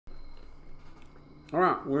All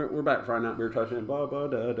right, we're back Friday night beer tasting, blah blah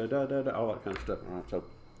da da da da da, all that kind of stuff.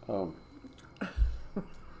 All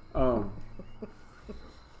right,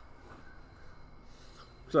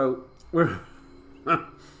 so we're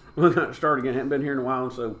we're going to start again. Haven't been here in a while,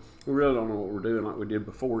 so we really don't know what we're doing like we did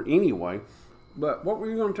before anyway. But what were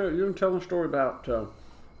you going to tell? You going to tell a story about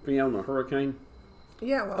Fiona hurricane?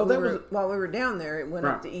 Yeah, while we were down there, it went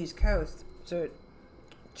up the East Coast, so it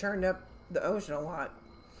churned up the ocean a lot.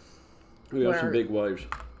 We got some big waves.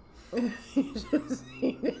 He's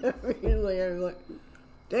like,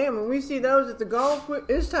 damn, when we see those at the Gulf,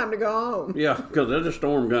 it's time to go home. Yeah, because there's a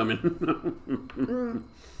storm coming.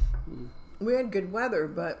 We had good weather,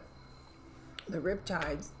 but the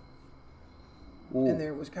riptides in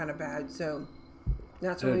there was kind of bad, so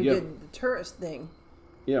that's when we did the tourist thing.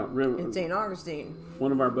 Yeah, in St. Augustine.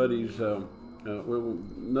 One of our buddies,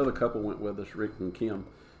 another couple went with us, Rick and Kim,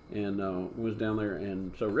 and was down there.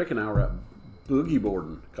 And so Rick and I were out boogie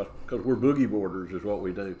boarding because we're boogie boarders is what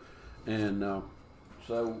we do. And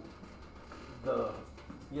so the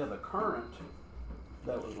current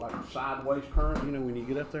that was like a sideways current. You know, when you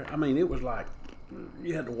get up there, I mean, it was like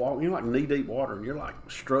you had to walk. You're like knee deep water, and you're like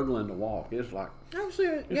struggling to walk. It's like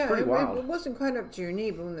actually, yeah, pretty wild. It wasn't quite up to your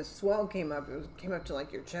knee, but when the swell came up, came up to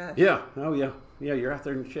like your chest. Yeah, oh yeah, yeah. You're out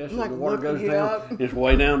there in your chest, like and the water goes down. It's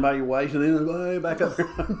way down by your waist, and then it's way back up there.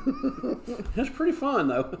 It's pretty fun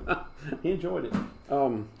though. He enjoyed it.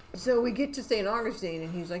 So we get to St. Augustine,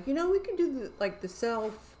 and he's like, you know, we could do the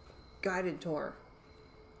self-guided tour.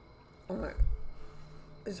 I'm like,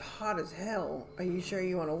 it's hot as hell. Are you sure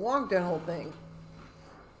you want to walk that whole thing?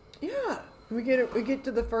 Yeah. We get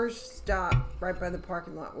to the first stop right by the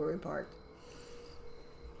parking lot where we parked.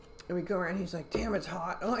 And we go around, he's like, damn, it's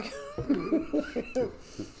hot. I'm like,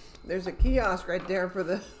 there's a kiosk right there for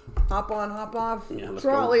the hop on, hop off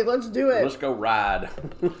trolley. Let's do it. Let's go ride.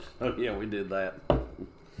 So yeah, we did that.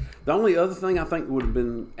 The only other thing I think would have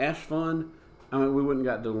been as fun, I mean, we wouldn't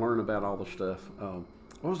got to learn about all the stuff.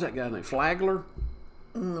 What was that guy named? Flagler?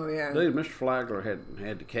 Oh, yeah. Dude, Mr. Flagler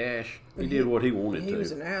had the cash. He did what he wanted to. He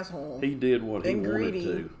was an asshole. He did what he greedy.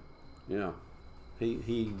 wanted to.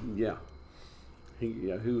 Yeah. He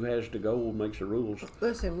who has the gold makes the rules.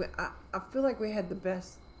 Listen, I feel like we had the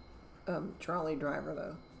best trolley driver,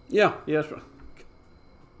 though. Yeah, yes.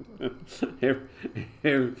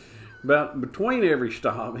 About between every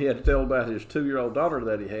stop, he had to tell about his 2-year-old daughter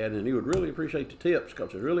that he had, and he would really appreciate the tips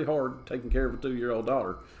because it's really hard taking care of a 2-year-old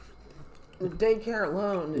daughter. The daycare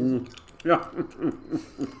alone is... Yeah.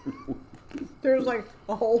 There's like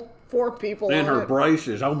a whole 4 people and her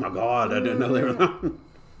braces. Oh, my God. I didn't know they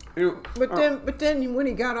were... But then when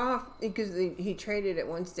he got off, because he traded at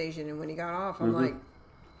one station, and when he got off, I'm like,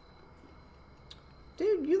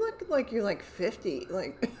 dude, you look like you're like 50.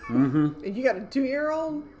 Like, you got a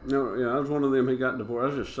 2-year-old? No, yeah, I was one of them. He got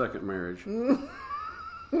divorced. That was his second marriage.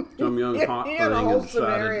 Some young hot thing had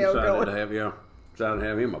decided to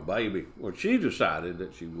have him a baby. Well, she decided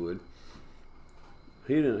that she would.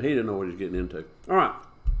 He didn't know what he was getting into. All right.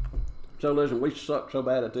 So listen, we sucked so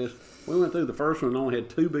bad at this. We went through the first one and only had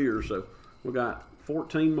 2 beers, so we got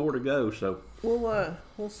 14 more to go. So we'll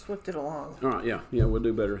swift it along. All right, yeah, we'll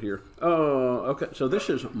do better here. Okay, so this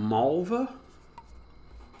is Malva.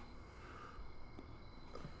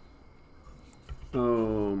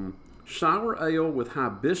 Sour ale with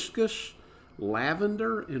hibiscus,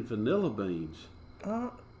 lavender, and vanilla beans. I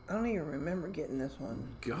don't even remember getting this one.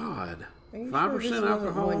 God. Are you 5% sure this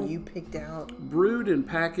alcohol. One you picked out. Brewed and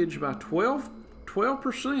packaged by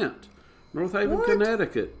 12%. North Haven,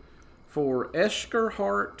 Connecticut. For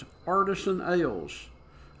Eskerhart Artisan Ales.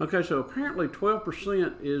 Okay, so apparently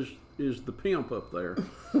 12% is the pimp up there.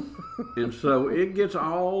 And so it gets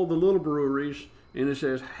all the little breweries and it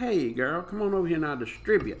says, hey, girl, come on over here and I'll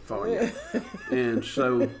distribute for you. And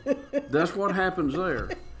so that's what happens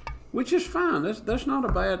there. Which is fine. That's not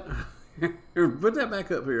a bad... Put that back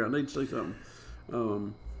up here. I need to see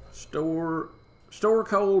something. Store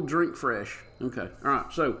cold, drink fresh. Okay. All right.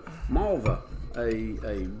 So Malva,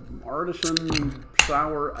 a artisan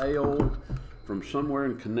sour ale from somewhere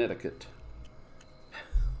in Connecticut.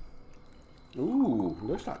 Ooh,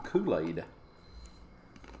 looks like Kool-Aid.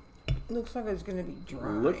 Looks like it's going to be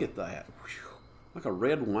dry. Look at that. Whew. Like a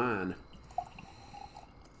red wine.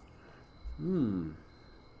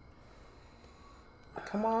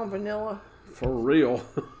 Come on, vanilla. For real.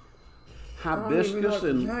 Hibiscus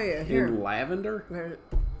and lavender.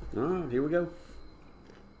 All right, here we go.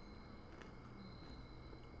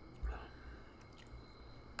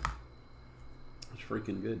 It's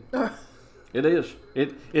freaking good. It is.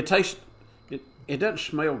 It tastes. It doesn't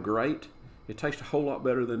smell great. It tastes a whole lot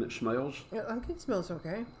better than it smells. Yeah, I think it smells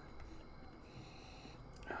okay.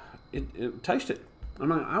 taste it. I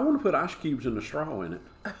mean, I want to put ice cubes in the straw in it.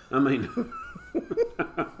 I mean,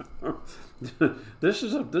 this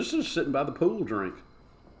is sitting by the pool drink.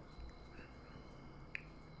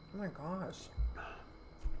 Oh my gosh.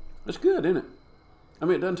 It's good, isn't it? I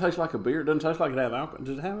mean, it doesn't taste like a beer. It doesn't taste like it have alcohol.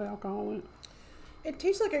 Does it have alcohol in it? It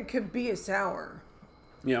tastes like it could be a sour.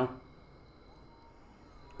 Yeah.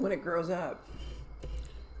 When it grows up.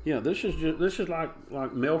 Yeah, this is like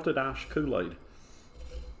melted ice Kool-Aid.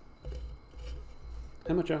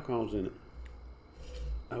 How much alcohol is in it?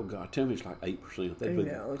 Oh God, tell me it's like 8%. That'd be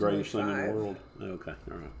the greatest thing in the world. Okay,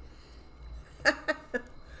 all right.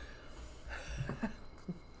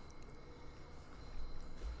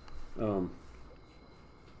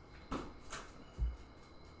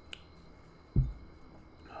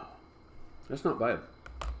 That's not bad.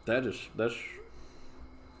 That's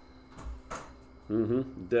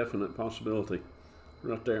definite possibility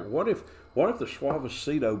right there. What if the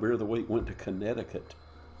Suavecito beer of the week went to Connecticut?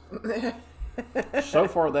 So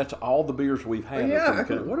far, that's all the beers we've had. Yeah.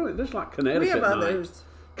 This is like Connecticut We have night. others.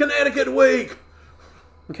 Connecticut week.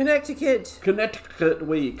 Connecticut. Connecticut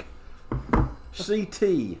week.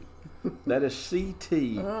 CT. That is CT.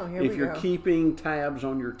 Oh, here if we you're go. keeping tabs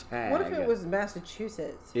on your tag. What if it was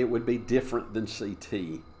Massachusetts? It would be different than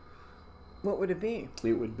CT. What would it be?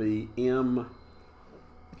 It would be M.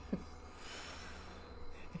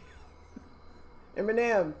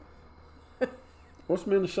 M&M. What's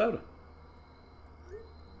Minnesota?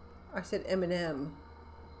 I said M&M.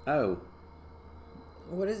 Oh.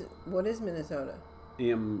 What is Minnesota?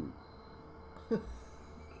 M.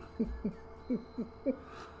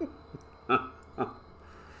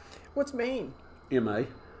 What's Maine? MA.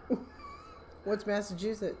 What's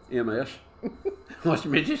Massachusetts? MS. What's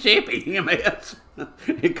Mississippi? MS.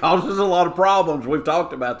 It causes a lot of problems. We've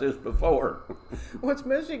talked about this before. What's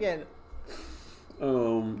Michigan?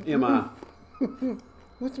 MI.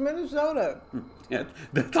 What's Minnesota? Yeah,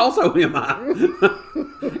 that's also MI.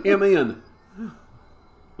 MN.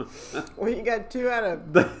 Well, you got two out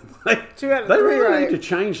of They three, really right? need to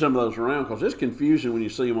change some of those around because it's confusing when you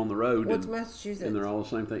see them on the road. What's Massachusetts? And they're all the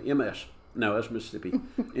same thing. MS. No, that's Mississippi.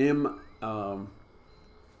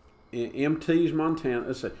 MT's Montana.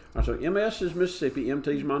 Let's see. All right, so MS is Mississippi.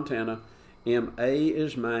 MT's Montana. MA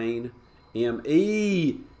is Maine.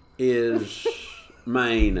 ME is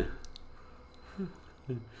Maine.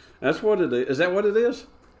 That's what it is. Is that what it is?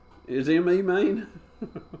 Is ME Maine?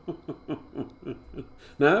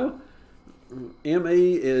 No?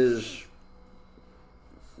 ME is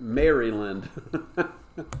Maryland.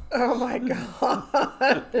 Oh my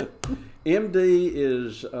God. MD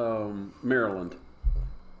is Maryland.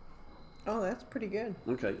 Oh, that's pretty good.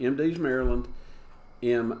 Okay, MD's Maryland.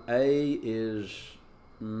 MA is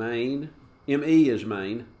Maine. ME is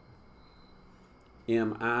Maine.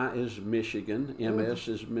 MI is Michigan. MS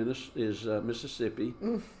is Mississippi.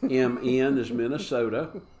 MN is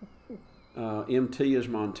Minnesota. MT is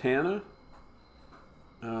Montana.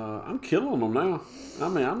 I'm killing them now. I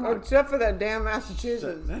mean, I'm Oh, like, except for that damn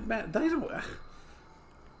Massachusetts. they don't.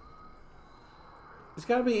 It's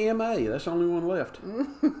got to be MA. That's the only one left.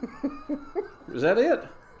 Is that it?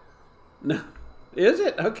 No. Is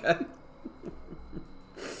it? Okay.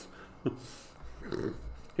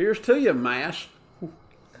 Here's to you, Mass.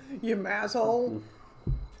 You masshole.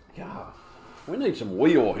 God, we need some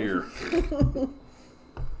wheel here.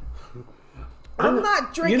 I'm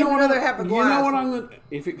not drinking another half a glass. You know what I'm going to...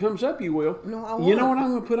 If it comes up, you will. No, I won't. You know what I'm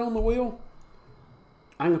going to put on the wheel?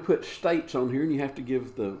 I'm going to put states on here, and you have to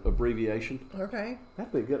give the abbreviation. Okay.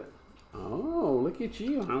 That'd be good. Oh, look at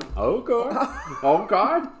you. Huh? Oh, God. Oh,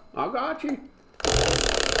 God. I got you.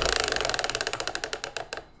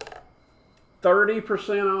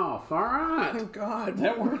 30% off. All right. Thank God.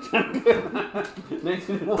 That worked out good. Next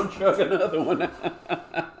thing you want to chug another one.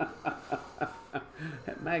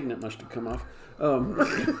 That magnet must have come off.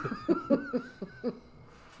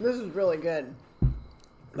 This is really good.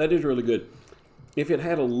 That is really good. If it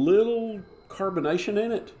had a little carbonation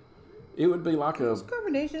in it, it would be like a... There's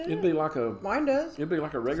carbonation in It'd it. be like a... Mine does. It'd be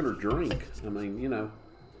like a regular drink. I mean, you know,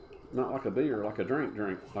 not like a beer, like a drink,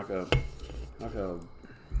 like a,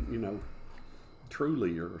 you know,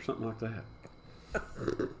 Truly or something like that.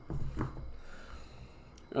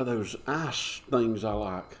 Are those ice things I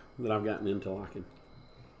like that I've gotten into liking?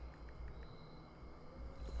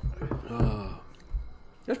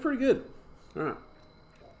 That's pretty good. All right.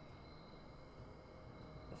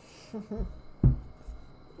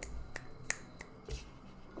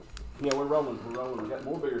 Yeah, we're rolling. We got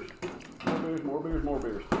more beers. More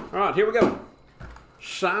beers. All right, here we go.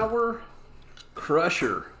 Sour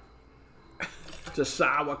Crusher. It's a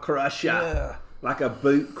sour crusher. Yeah. like a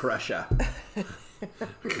boot crusher.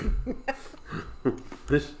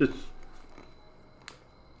 This is.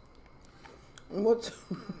 What's?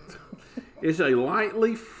 It's a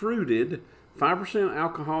lightly fruited, 5%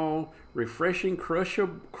 alcohol, refreshing,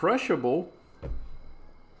 crushable.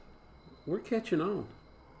 We're catching on.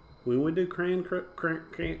 When we do cran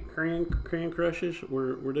crushes,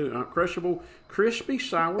 we're doing crushable, crispy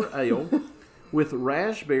sour ale with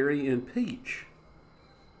raspberry and peach.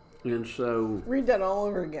 And so, Read that all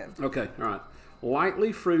over again. okay, all right.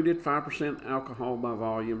 Lightly fruited, 5% alcohol by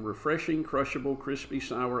volume, refreshing, crushable, crispy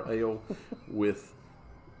sour ale with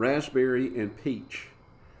raspberry and peach.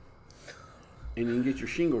 And you can get your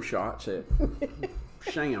shingle shots at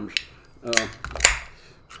Sam's.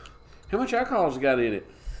 How much alcohol has it got in it?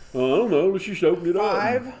 I don't know. Let's just open it up.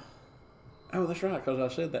 5. Oh, that's right, because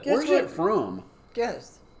I said that. Guess Where's what? it from?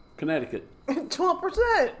 Guess. Connecticut.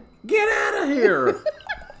 12%. Get out of here!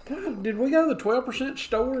 God, did we go to the 12%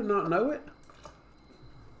 store and not know it?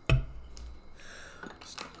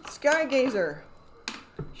 Skygazer.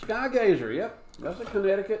 Skygazer, yep. That's a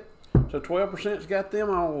Connecticut. So 12%'s got them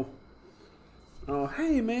all.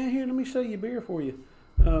 Hey, man, here, let me sell you beer for you.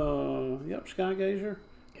 Yep, Skygazer.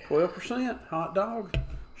 12%. Hot dog.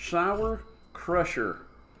 Sour crusher.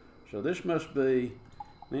 So this must be.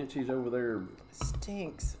 Nancy's over there.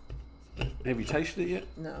 Stinks. Have you tasted it yet?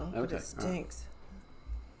 No, but Okay, it stinks.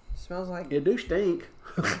 Smells like It do stink.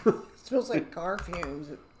 smells like car fumes.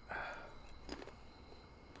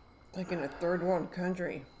 Like in a third world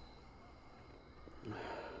country.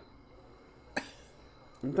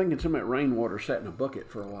 I'm thinking some of that rainwater sat in a bucket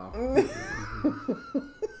for a while.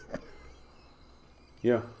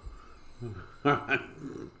 Yeah.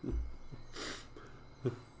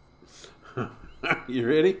 You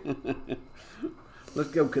ready? Let's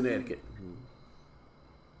go Connecticut.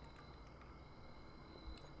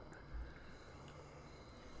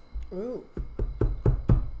 Ooh.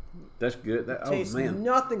 That's good. Tastes man,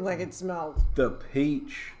 nothing like it smells. the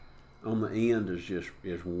peach on the end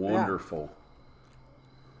is wonderful.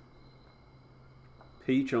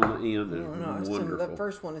 Peach on the end is wonderful. The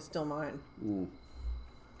first one is still mine. Mm.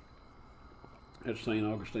 That St.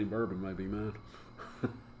 Augustine bourbon may be mine.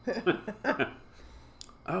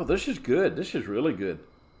 Oh, this is good. This is really good.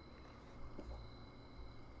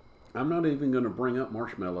 I'm not even going to bring up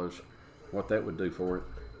marshmallows, what that would do for it.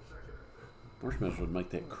 Marshmallows would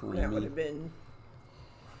make that creamy. That would have been.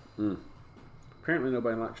 Apparently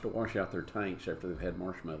nobody likes to wash out their tanks after they've had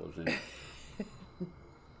marshmallows in it.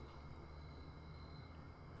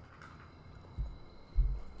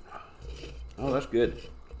 Oh, that's good.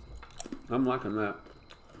 I'm liking that.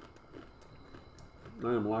 I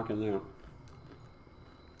am liking that.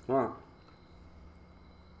 All right.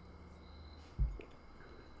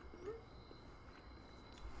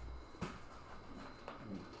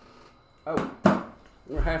 Oh,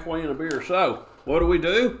 we're halfway in a beer. So, what do we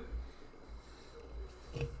do?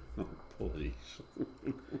 Oh, please.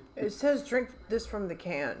 It says drink this from the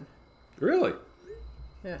can. Really?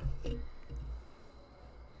 Yeah.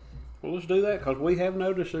 Well, let's do that because we have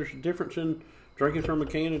noticed there's a difference in drinking from a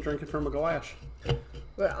can and drinking from a glass.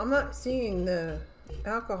 But I'm not seeing the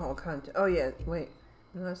alcohol content. Oh, yeah. Wait.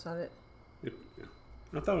 No, that's not it.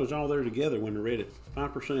 I thought it was all there together when I read it.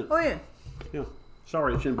 5%. Oh, yeah. Yeah.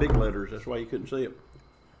 Sorry, it's in big letters. That's why you couldn't see it.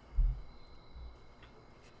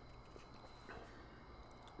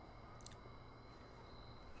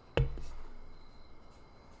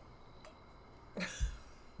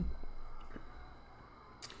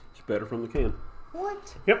 It's better from the can.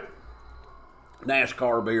 What? Yep.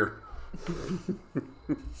 NASCAR beer.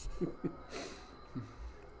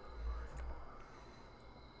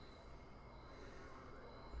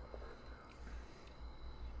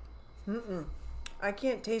 I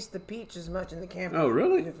can't taste the peach as much in the can. Oh,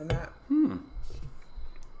 really? From that.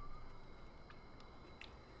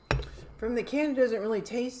 From the can, it doesn't really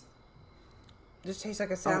taste. Just tastes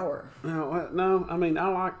like a sour. No. I mean, I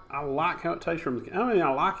like how it tastes from the can. I mean,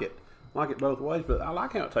 I like it both ways, but I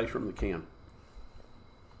like how it tastes from the can.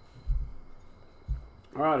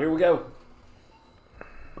 All right, here we go.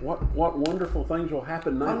 What wonderful things will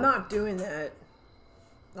happen now? I'm not doing that.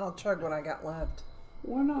 I'll chug what I got left.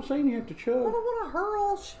 Well, I'm not saying you have to chug. I don't want to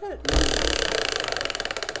hurl shit.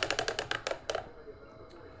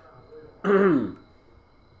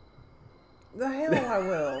 The hell I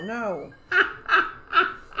will. No.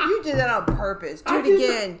 You did that on purpose. Do it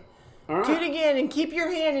again. All right. Do it again and keep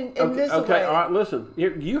your hand in this Okay, way. all right, listen.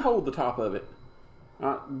 You hold the top of it. All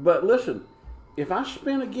right, but listen, if I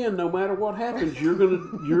spin again, no matter what happens, you're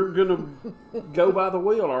gonna go by the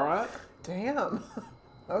wheel, all right? Damn.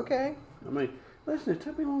 Okay. I mean, Listen, it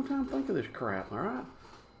took me a long time to think of this crap, all right?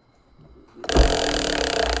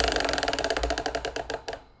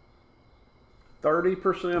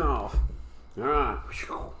 30% off. All right.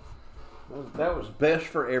 That was best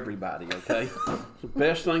for everybody, okay? The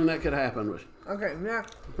best thing that could happen was Okay,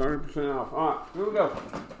 next. 30% off. All right, here we go.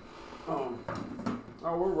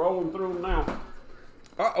 We're rolling through them now.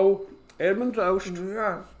 Uh-oh. Edmund's Oast.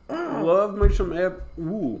 Yes. Love me some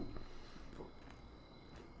Ooh.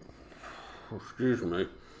 Excuse me.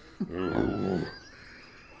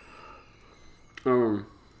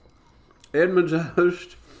 Edmund's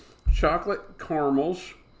Oast, chocolate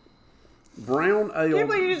caramels, brown ale. Can't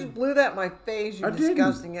believe you just blew that in my face, you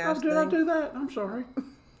disgusting ass Did I do that? I'm sorry. I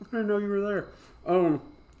didn't know you were there.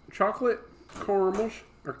 Chocolate caramels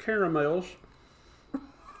or caramels.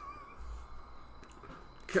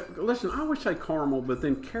 Listen, I always say caramel, but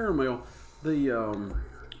then caramel. The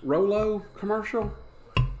Rolo commercial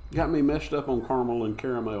got me messed up on caramel and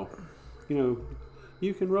caramel. You know,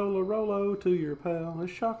 you can roll a Rolo to your pal.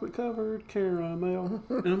 It's chocolate covered caramel.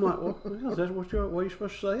 And I'm like, well, is that what you're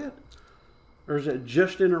supposed to say it? Or is it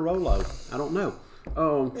just in a Rolo? I don't know.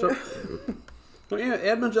 So yeah,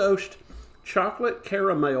 Edmund's Oast, chocolate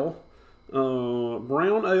caramel,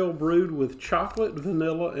 brown ale brewed with chocolate,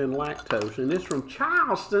 vanilla, and lactose, and it's from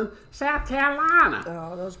Charleston, South Carolina.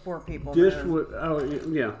 Oh, those poor people. Just what? Oh,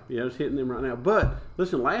 yeah, it's hitting them right now. But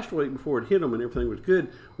listen, last week before it hit them and everything was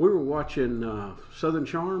good, we were watching Southern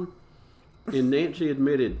Charm, and Nancy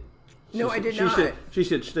admitted. No, I did not. She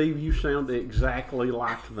said, Steve, you sound exactly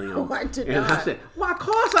like them. No, I did and not. I said, well, of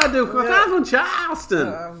course I do, because I'm from Charleston.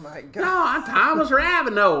 Oh, my God. No, I'm Thomas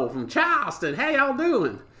Ravenel from Charleston. How y'all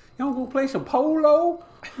doing? Y'all gonna play some polo?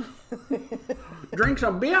 Drink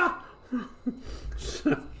some beer?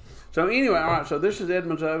 So anyway, all right, so this is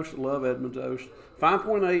Edmund's Oast. Love Edmund's Oast.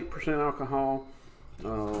 5.8% alcohol.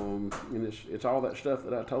 And it's all that stuff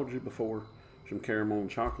that I told you before. Some caramel and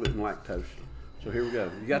chocolate and lactose. So here we go.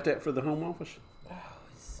 You got that for the home office?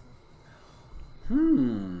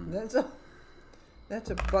 That's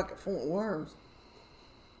a bucket full of worms.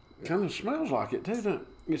 Kind of smells like it too, doesn't it?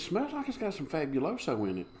 It smells like it's got some Fabuloso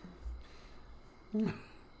in it.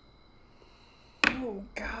 Oh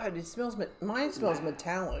God! It smells. Mine smells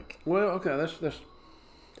metallic. Well, okay,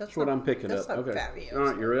 that's what I'm picking up. Okay. Fabulous. All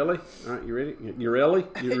right, you ready? All right, you ready? You ready?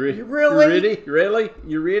 You really? You ready? You ready?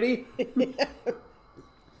 You ready?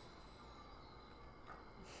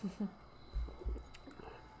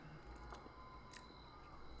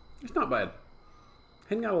 It's not bad.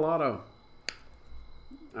 Ain't got a lot of.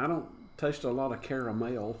 I don't taste a lot of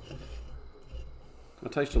caramel. I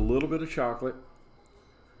taste a little bit of chocolate.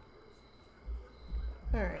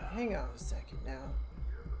 All right, hang on a second now.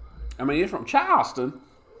 I mean, it's from Charleston.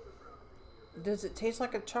 Does it taste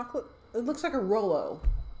like a chocolate? It looks like a Rolo.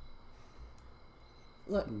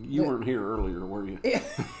 Look, you weren't here earlier, were you? Yeah.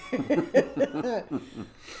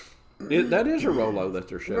 That is a Rolo that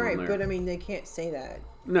they're showing right, there. But I mean, they can't say that.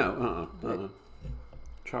 No,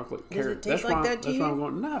 chocolate carrot. Does it taste like that to you? That's why I'm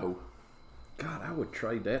going, no. God, I would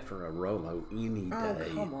trade that for a Rolo any day. Oh,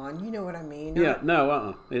 come on. You know what I mean. Yeah,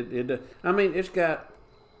 no, I mean, it's got...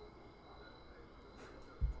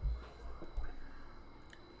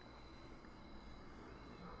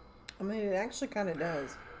 I mean, it actually kind of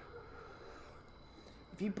does.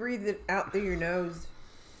 If you breathe it out through your nose...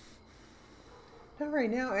 Not right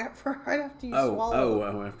now, right after you swallow.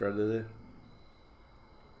 Oh, after I do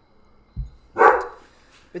that.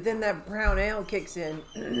 But then that brown ale kicks in.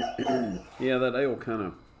 Yeah, that ale kind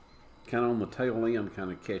of on the tail end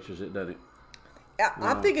kind of catches it, doesn't it?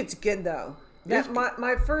 I think it's good though.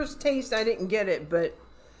 My first taste, I didn't get it, but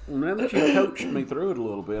now that you coached me through it a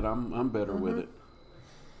little bit, I'm better with it.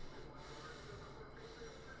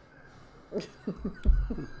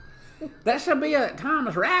 That should be a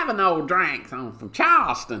Thomas Ravenel drink from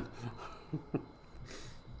Charleston.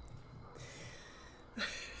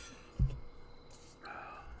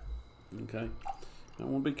 Okay. I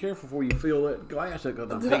want to be careful before you fill that glass up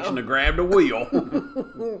because I'm fixing to grab the wheel.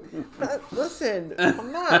 Listen,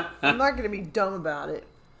 I'm not going to be dumb about it.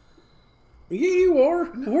 Yeah, you are.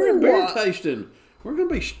 We're in beer tasting. We're going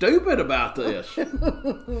to be stupid about this.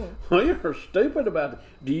 We are stupid about it.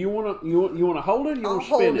 Do you want to hold it or you want to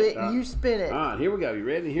spin it? I'll hold it. You spin it. All right, here we go. You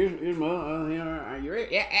ready? Here's my... are you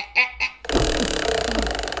ready? Yeah.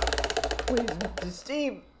 Wait,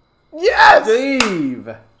 Steve. Yes!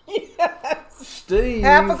 Steve. Yes! Steve.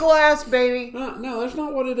 Half a glass, baby. No, that's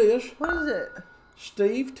not what it is. What is it?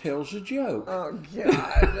 Steve tells a joke. Oh,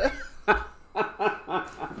 God.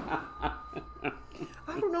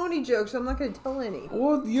 I don't know any jokes. I'm not going to tell any.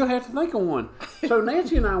 Well, you'll have to think of one. So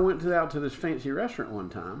Nancy and I went out to this fancy restaurant one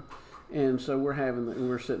time, And so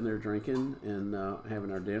we're sitting there drinking and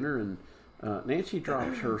having our dinner, and Nancy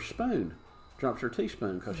drops her spoon, drops her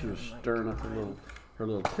teaspoon because she was stirring up her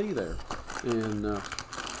little tea there. And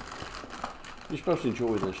you're supposed to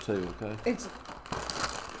enjoy this too, okay?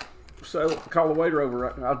 So call the waiter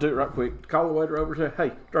over. I'll do it right quick. Call the waiter over and say,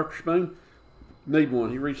 "Hey, drop your spoon. Need one."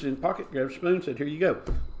 He reached in his pocket, grabbed a spoon, said, "Here you go."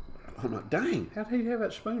 I'm like, "Dang, how did he have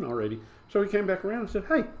that spoon already?" So he came back around and said,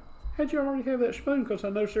 "Hey, how'd you already have that spoon? Because I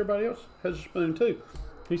noticed everybody else has a spoon too."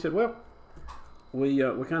 He said, "Well, we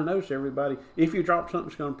kind of noticed everybody. If you drop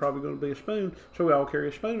something, it's probably going to be a spoon. So we all carry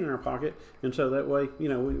a spoon in our pocket, and so that way,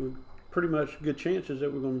 we pretty much good chances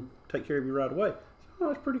that we're going to take care of you right away." So,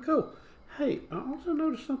 that's pretty cool. Hey, I also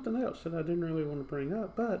noticed something else that I didn't really want to bring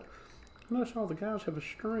up, but I noticed all the guys have a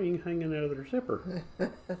string hanging out of their zipper.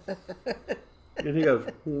 And he goes,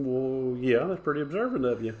 "Well, yeah, that's pretty observant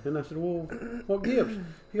of you." And I said, "Well, what gives?"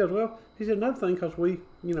 He goes, "Well," he said, "another thing, because we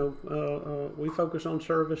focus on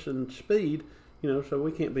service and speed, so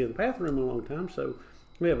we can't be in the bathroom a long time. So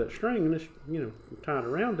we have that string and it's, tied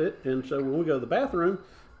around it. And so when we go to the bathroom,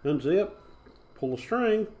 unzip, pull the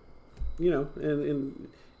string,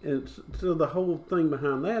 and so the whole thing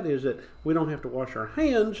behind that is that we don't have to wash our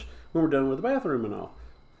hands when we're done with the bathroom and all."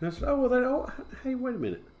 And I said, "Hey, wait a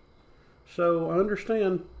minute. So I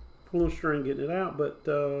understand pulling the string, getting it out, but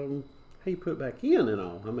how you put it back in and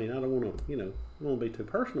all? I mean, I don't want to, be too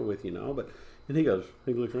personal with you and all." And he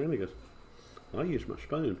looks around and he goes, "I use my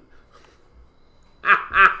spoon."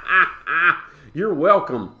 You're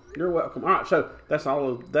welcome. You're welcome. All right, so that's all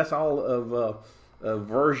of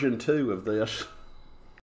version 2 of this.